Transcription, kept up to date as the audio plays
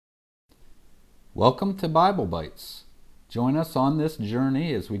Welcome to Bible Bites. Join us on this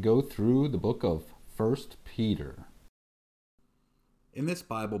journey as we go through the book of 1 Peter. In this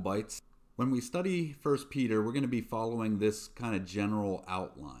Bible Bites, when we study 1 Peter, we're going to be following this kind of general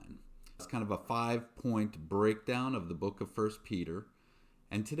outline. It's kind of a 5-point breakdown of the book of 1 Peter.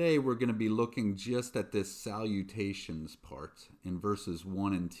 And today we're going to be looking just at this salutations part in verses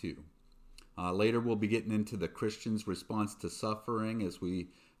 1 and 2. Later we'll be getting into the Christian's response to suffering as we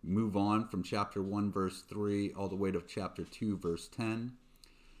move on from chapter 1 verse 3 all the way to chapter 2 verse 10.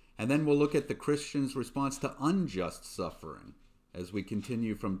 And then we'll look at the Christian's response to unjust suffering as we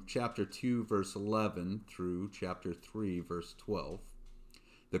continue from chapter 2 verse 11 through chapter 3 verse 12.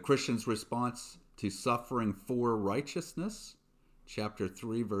 The Christian's response to suffering for righteousness, chapter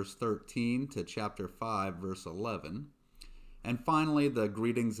 3 verse 13 to chapter 5 verse 11. And finally, the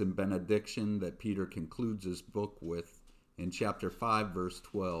greetings and benediction that Peter concludes his book with in chapter 5, verse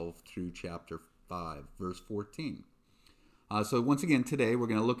 12 through chapter 5, verse 14. So once again, today we're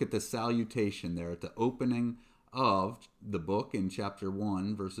going to look at the salutation there at the opening of the book in chapter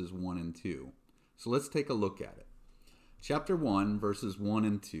 1, verses 1 and 2. So let's take a look at it. Chapter 1, verses 1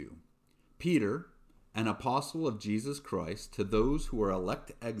 and 2. Peter, an apostle of Jesus Christ, to those who are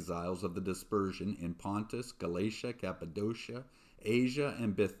elect exiles of the dispersion in Pontus, Galatia, Cappadocia, Asia,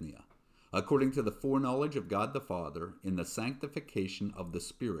 and Bithynia, according to the foreknowledge of God the Father, in the sanctification of the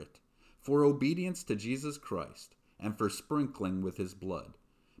Spirit, for obedience to Jesus Christ, and for sprinkling with his blood.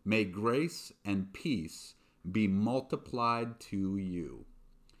 May grace and peace be multiplied to you.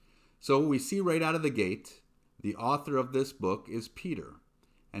 So we see right out of the gate, the author of this book is Peter,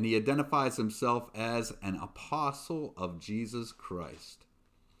 and he identifies himself as an apostle of Jesus Christ.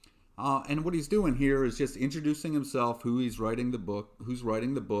 And what he's doing here is just introducing himself, who's writing the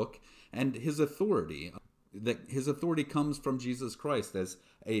book, and his authority. That his authority comes from Jesus Christ as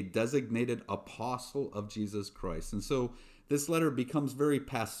a designated apostle of Jesus Christ. And so this letter becomes very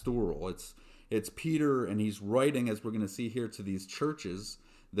pastoral. It's Peter, and he's writing, as we're going to see here, to these churches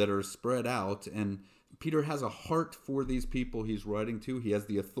that are spread out. And Peter has a heart for these people he's writing to. He has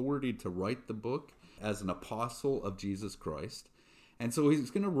the authority to write the book as an apostle of Jesus Christ. And so he's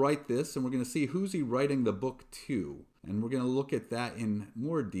going to write this, and we're going to see who's he writing the book to. And we're going to look at that in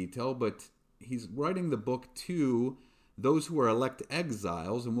more detail, but he's writing the book to those who are elect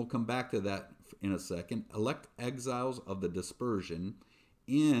exiles, and we'll come back to that in a second. Elect exiles of the dispersion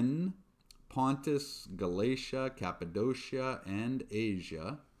in Pontus, Galatia, Cappadocia, and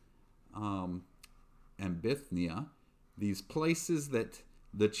Asia, and Bithynia, these places that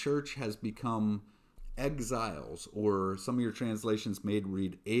the church has become exiles, or some of your translations may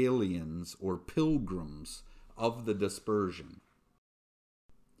read aliens or pilgrims of the dispersion.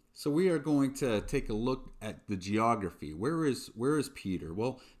 So we are going to take a look at the geography. Where is Peter?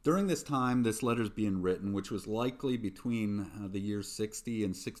 Well, during this time this letter is being written, which was likely between the years 60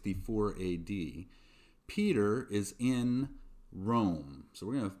 and 64 AD, Peter is in Rome. So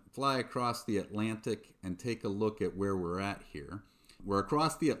we're going to fly across the Atlantic and take a look at where we're at here. We're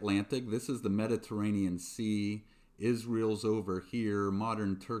across the Atlantic. This is the Mediterranean Sea. Israel's over here.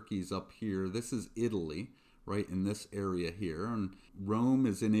 Modern Turkey's up here. This is Italy, right in this area here. And Rome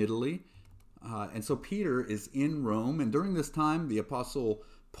is in Italy. And so Peter is in Rome. And during this time, the Apostle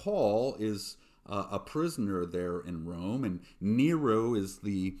Paul is a prisoner there in Rome. And Nero is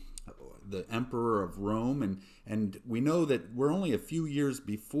the emperor of Rome, and we know that we're only a few years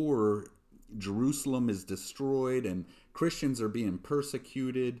before Jerusalem is destroyed and Christians are being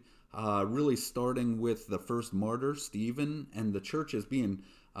persecuted, really starting with the first martyr, Stephen, and the church is being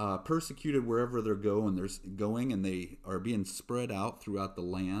persecuted wherever they're going, and they are being spread out throughout the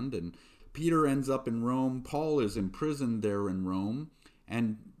land. And Peter ends up in Rome. Paul is imprisoned there in Rome,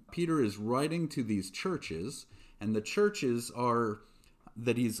 and Peter is writing to these churches, and the churches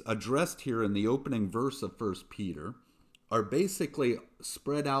that he's addressed here in the opening verse of 1 Peter are basically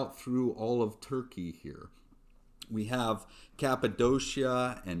spread out through all of Turkey here. We have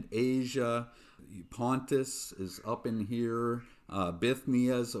Cappadocia and Asia. Pontus is up in here.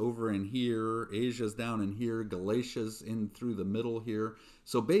 Bithynia's over in here. Asia's down in here. Galatia's in through the middle here.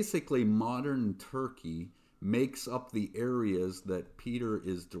 So basically modern Turkey makes up the areas that Peter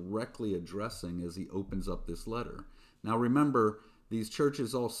is directly addressing as he opens up this letter. Now remember, these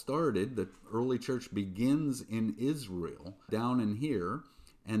churches all started, the early church begins in Israel, down in here,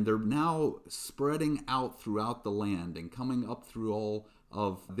 and they're now spreading out throughout the land and coming up through all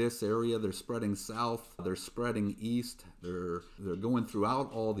of this area. They're spreading south, they're spreading east, they're going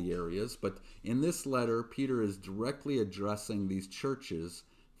throughout all the areas. But in this letter, Peter is directly addressing these churches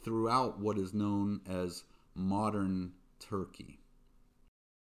throughout what is known as modern Turkey.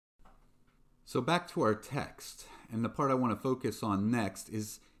 So back to our text, and the part I want to focus on next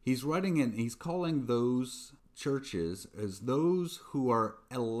is he's writing and he's calling those churches as those who are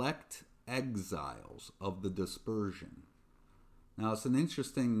elect exiles of the dispersion. Now, it's an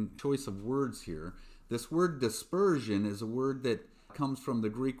interesting choice of words here. This word dispersion is a word that comes from the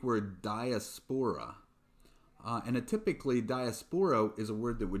Greek word diaspora. And typically, diaspora is a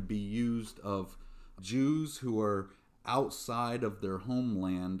word that would be used of Jews who are outside of their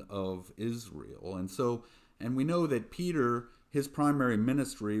homeland of Israel. And we know that Peter, his primary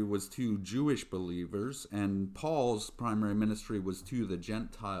ministry was to Jewish believers, and Paul's primary ministry was to the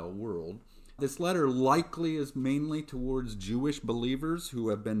Gentile world. This letter likely is mainly towards Jewish believers who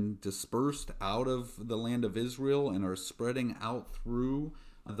have been dispersed out of the land of Israel and are spreading out through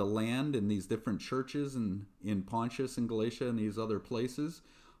the land in these different churches in Pontus and Galatia and these other places.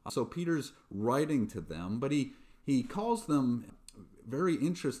 So Peter's writing to them, but he calls them, very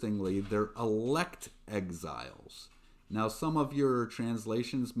interestingly, they're elect exiles. Now, some of your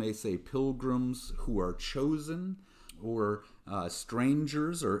translations may say pilgrims who are chosen, or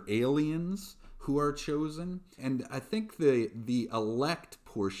strangers or aliens who are chosen. And I think the elect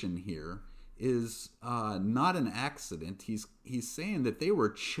portion here is not an accident. He's saying that they were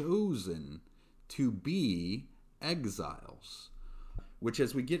chosen to be exiles, which,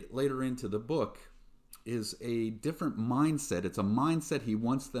 as we get later into the book, is a different mindset. It's a mindset he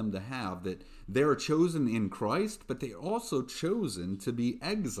wants them to have, that they're chosen in Christ, but they're also chosen to be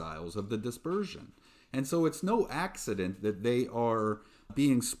exiles of the dispersion. And so it's no accident that they are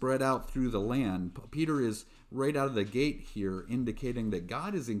being spread out through the land. Peter is right out of the gate here indicating that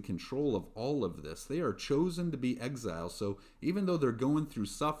God is in control of all of this. They are chosen to be exiles. So even though they're going through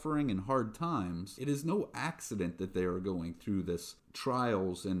suffering and hard times, it is no accident that they are going through this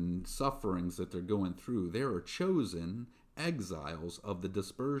trials and sufferings that they're going through. They are chosen exiles of the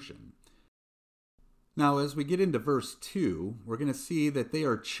dispersion. Now, as we get into verse 2, we're going to see that they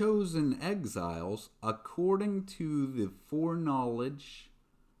are chosen exiles according to the foreknowledge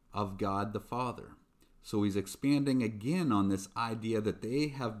of God the Father. So he's expanding again on this idea that they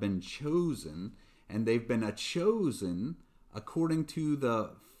have been chosen, and they've been chosen according to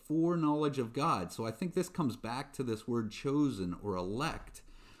the foreknowledge of God. So I think this comes back to this word chosen or elect,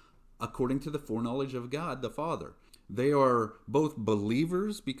 according to the foreknowledge of God the Father. They are both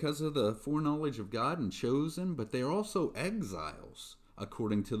believers because of the foreknowledge of God and chosen, but they are also exiles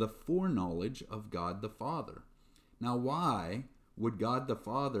according to the foreknowledge of God the Father. Now, why would God the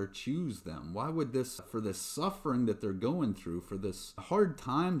Father choose them? Why would for this suffering that they're going through, for this hard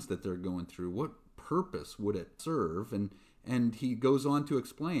times that they're going through, what purpose would it serve? And he goes on to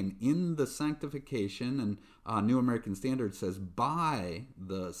explain, in the sanctification, and New American Standard says, by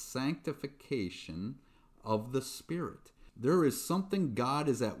the sanctification of the Spirit. There is something God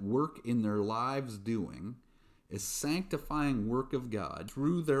is at work in their lives doing, a sanctifying work of God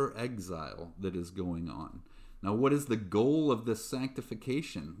through their exile that is going on. Now, what is the goal of this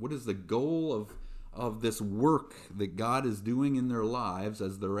sanctification? What is the goal of this work that God is doing in their lives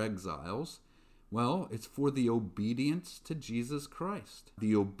as their exiles? Well, it's for the obedience to Jesus Christ.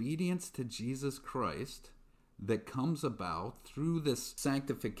 The obedience to Jesus Christ that comes about through this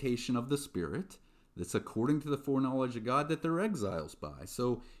sanctification of the Spirit, that's according to the foreknowledge of God that they're exiles by.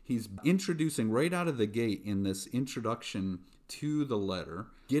 So he's introducing right out of the gate in this introduction to the letter,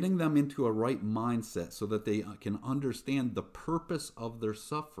 getting them into a right mindset so that they can understand the purpose of their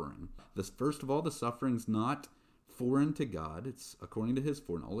suffering. First of all, the suffering's not foreign to God. It's according to his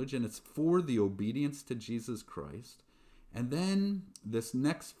foreknowledge, and it's for the obedience to Jesus Christ. And then this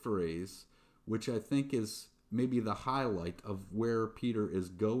next phrase, which I think is maybe the highlight of where Peter is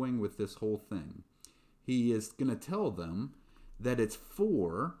going with this whole thing. He is going to tell them that it's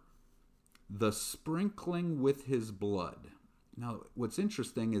for the sprinkling with his blood. Now, what's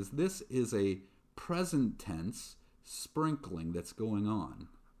interesting is this is a present tense sprinkling that's going on.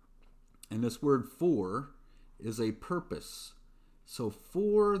 And this word for is a purpose. So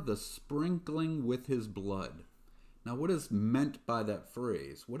for the sprinkling with his blood. Now, what is meant by that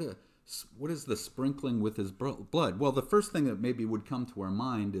phrase? What is the sprinkling with his blood? Well, the first thing that maybe would come to our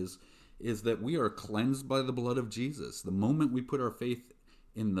mind is that we are cleansed by the blood of Jesus. The moment we put our faith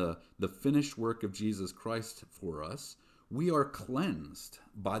in the finished work of Jesus Christ for us, we are cleansed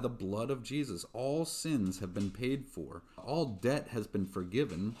by the blood of Jesus. All sins have been paid for. All debt has been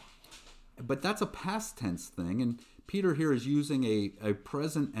forgiven. But that's a past tense thing, and Peter here is using a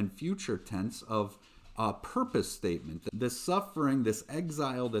present and future tense of a purpose statement. The suffering, this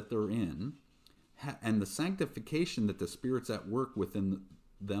exile that they're in, and the sanctification that the Spirit's at work within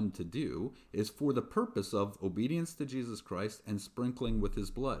them to do is for the purpose of obedience to Jesus Christ and sprinkling with his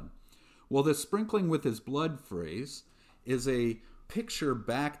blood. Well, this sprinkling with his blood phrase is a picture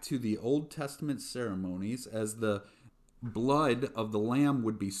back to the Old Testament ceremonies as the blood of the lamb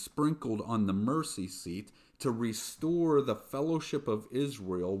would be sprinkled on the mercy seat to restore the fellowship of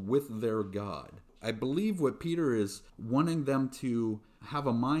Israel with their God. I believe what Peter is wanting them to have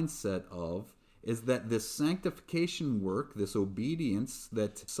a mindset of is that this sanctification work, this obedience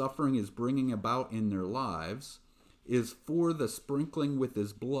that suffering is bringing about in their lives, is for the sprinkling with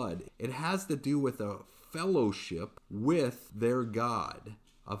his blood. It has to do with a fellowship with their God,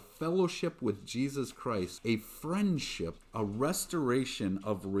 a fellowship with Jesus Christ, a friendship, a restoration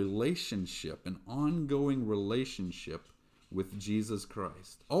of relationship, an ongoing relationship with Jesus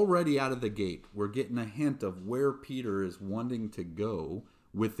Christ. Already out of the gate, we're getting a hint of where Peter is wanting to go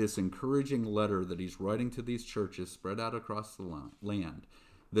with this encouraging letter that he's writing to these churches spread out across the land.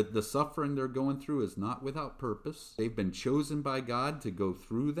 That the suffering they're going through is not without purpose. They've been chosen by God to go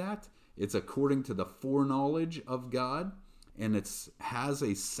through that. It's according to the foreknowledge of God, and it has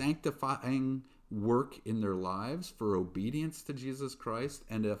a sanctifying work in their lives for obedience to Jesus Christ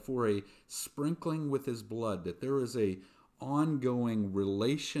and for a sprinkling with his blood, that there is a ongoing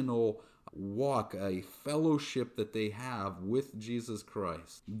relational walk, a fellowship that they have with Jesus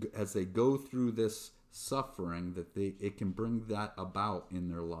Christ as they go through this suffering, that it can bring that about in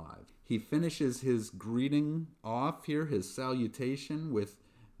their lives. He finishes his greeting off here, his salutation, with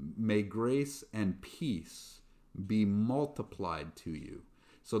 "May grace and peace be multiplied to you."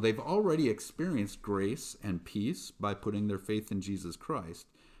 So they've already experienced grace and peace by putting their faith in Jesus Christ.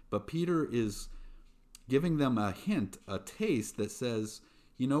 But Peter is giving them a hint, a taste that says,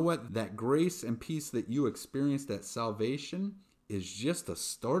 you know what? That grace and peace that you experienced at salvation is just a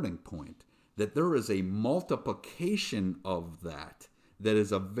starting point. That there is a multiplication of that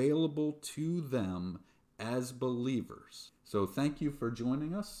is available to them as believers. So thank you for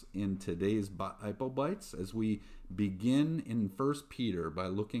joining us in today's Bible Bites as we begin in 1 Peter by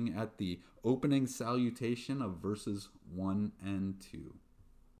looking at the opening salutation of verses 1 and 2.